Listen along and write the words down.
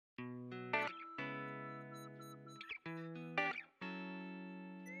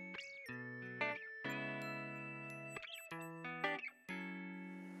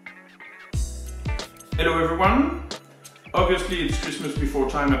Hello everyone! Obviously it's Christmas before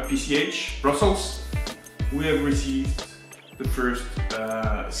time at PCH, Brussels. We have received the first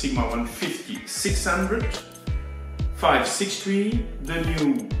Sigma 150-600 F5-6.3, the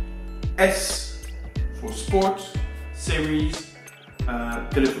new S for Sport series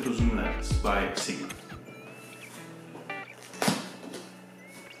telephoto zoom lens by Sigma.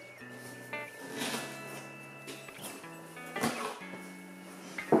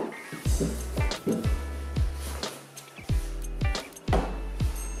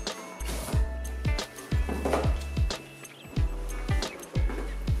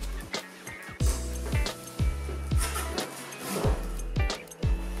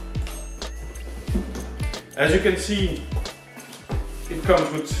 As you can see, it comes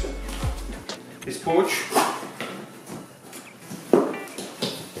with this pouch.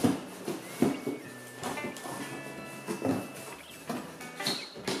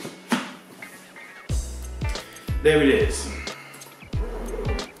 There it is.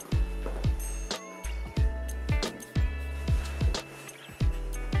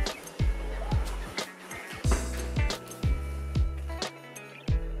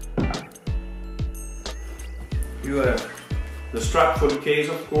 You have the strap for the case,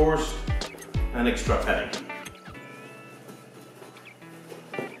 of course, and extra padding.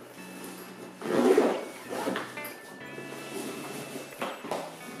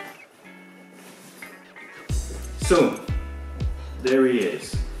 So, there he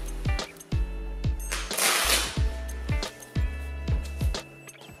is.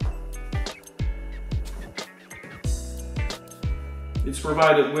 It's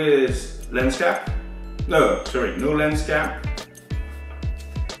provided with lens cap. No lens cap.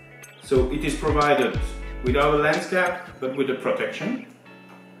 So it is provided without a lens cap, but with a protection.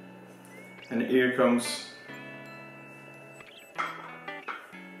 And here comes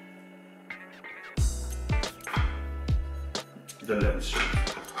the lens sheet.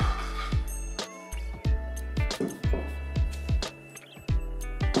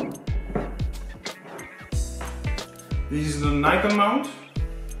 This is the Nikon mount.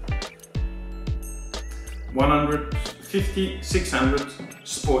 150-600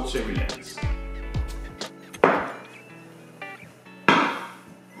 Sports series lens.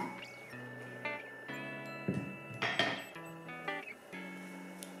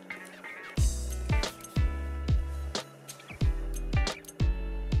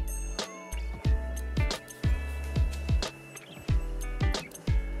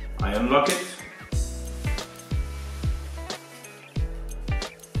 I unlock it,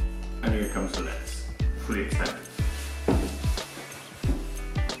 and here comes the lens, fully extended.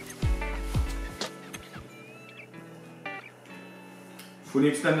 Fully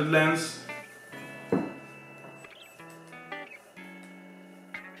extended lens.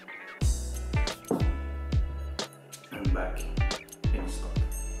 And back in stock.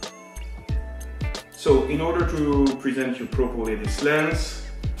 So in order to present you properly this lens,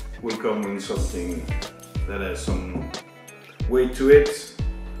 will come with something that has some weight to it.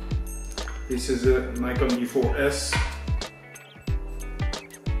 This is a Nikon D4S.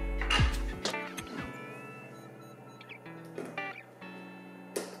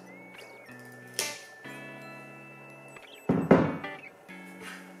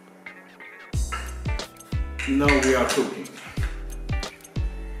 Now we are talking.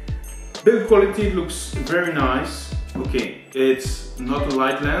 Build quality looks very nice. Okay, it's not a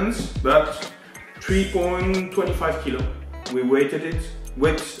light lens, but 3.25 kilo. We weighted it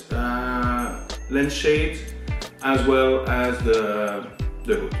with lens shade as well as the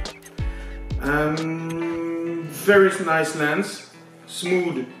hood. Very nice lens,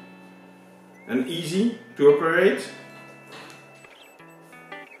 smooth and easy to operate.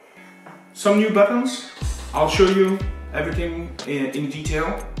 Some new buttons. I'll show you everything in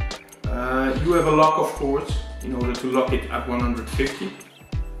detail. You have a lock, of course, in order to lock it at 150.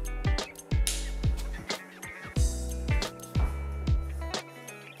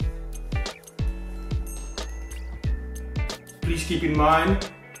 Please keep in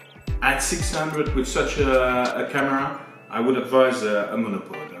mind, at 600 with such a camera, I would advise a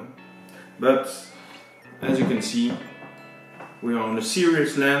monopod. But as you can see, we are on a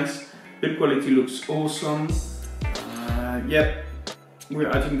serious lens. Build quality looks awesome.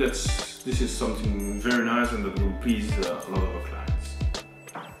 I think this is something very nice and that will please a lot of our clients.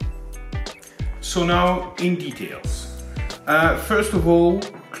 So now in details. First of all,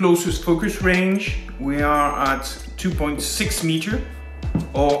 closest focus range. We are at 2.6 meter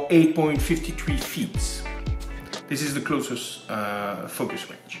or 8.53 feet. This is the closest focus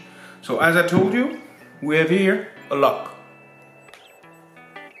range. So as I told you, we have here a lock.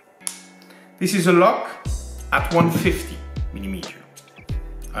 This is a lock at 150mm.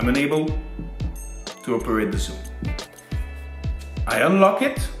 I'm unable to operate the zoom. I unlock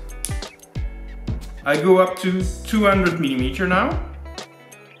it. I go up to 200mm now,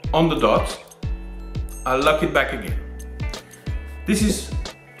 on the dot. I'll lock it back again. This is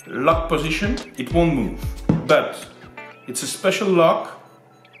lock position, it won't move, but it's a special lock.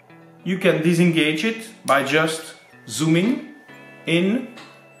 You can disengage it by just zooming in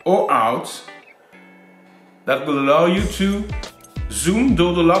or out. That will allow you to zoom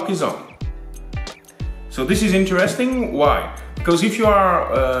though the lock is on. So this is interesting. Why? Because if you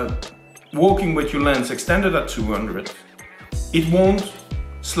are walking with your lens extended at 200, it won't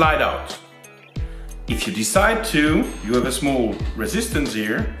slide out. If you decide to, you have a small resistance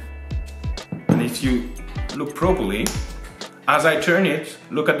here, and if you look properly, as I turn it,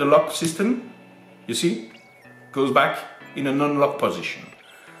 look at the lock system, you see, goes back in an unlock position.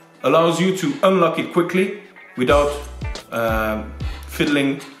 Allows you to unlock it quickly without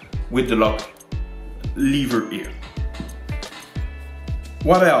fiddling with the lock lever here.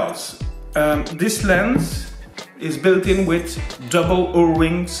 What else? This lens is built in with double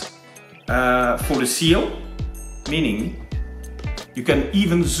O-rings for the seal, meaning you can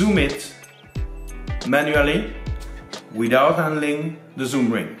even zoom it manually without handling the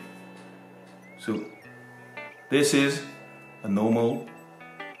zoom ring. So this is a normal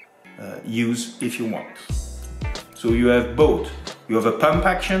use if you want. So you have both. You have a pump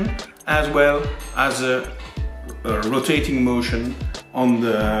action as well as a rotating motion on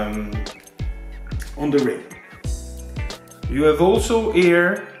the ring. You have also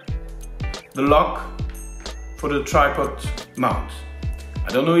here the lock for the tripod mount. I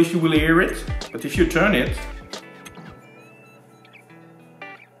don't know if you will hear it, but if you turn it,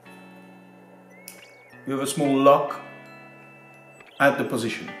 you have a small lock at the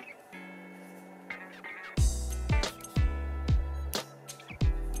position.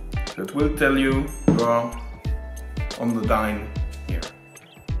 So it will tell you are on the dime here.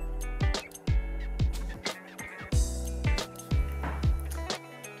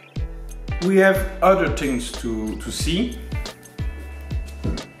 We have other things to see.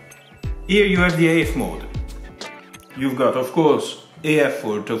 Here you have the AF mode. You've got, of course, AF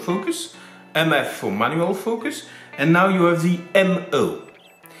for autofocus, MF for manual focus, and now you have the MO.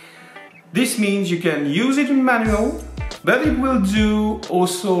 This means you can use it in manual, but it will do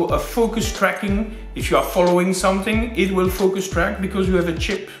also a focus tracking. If you are following something, it will focus track because you have a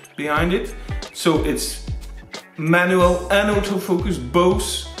chip behind it. So it's manual and autofocus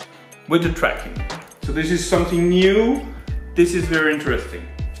both with the tracking. So this is something new. This is very interesting.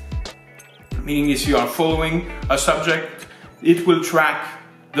 Meaning if you are following a subject, it will track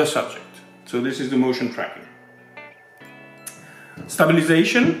the subject. So this is the motion tracking.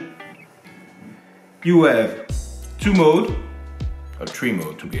 Stabilization. You have two modes, or three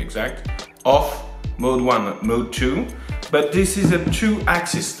modes to be exact. Off, mode 1, mode 2. But this is a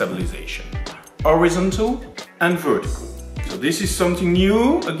 2-axis stabilization. Horizontal and vertical. So this is something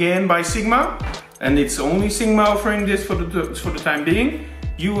new, again by Sigma, and it's only Sigma offering this for the time being.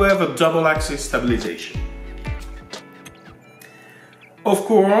 You have a double axis stabilization. Of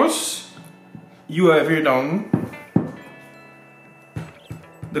course, you have here down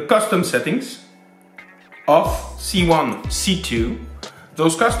the custom settings of C1, C2.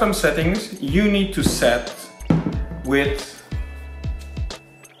 Those custom settings you need to set with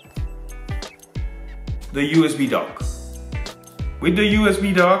the USB dock. With the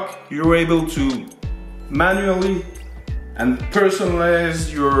USB dock, you're able to manually and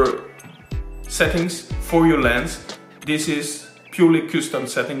personalize your settings for your lens. This is purely custom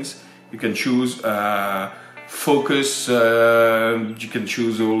settings. You can choose focus, you can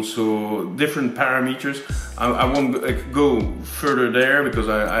choose also different parameters. I won't go further there because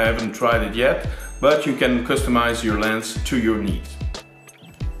I haven't tried it yet, but you can customize your lens to your needs.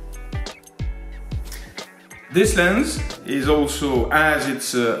 This lens is also, as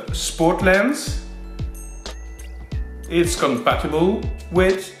it's a sport lens, it's compatible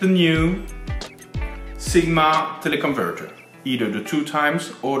with the new Sigma teleconverter, either the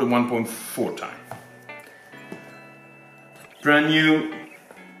 2x or the 1.4x. Brand new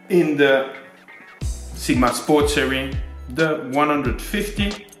in the Sigma Sport series, the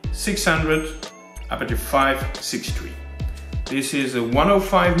 150-600 aperture 5-6.3. This is a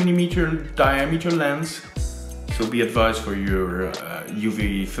 105mm diameter lens, so be advised for your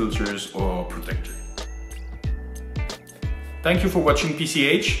UV filters or protector. Thank you for watching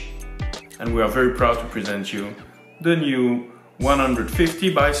PCH, and we are very proud to present you the new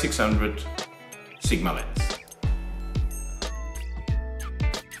 150-600 Sigma lens.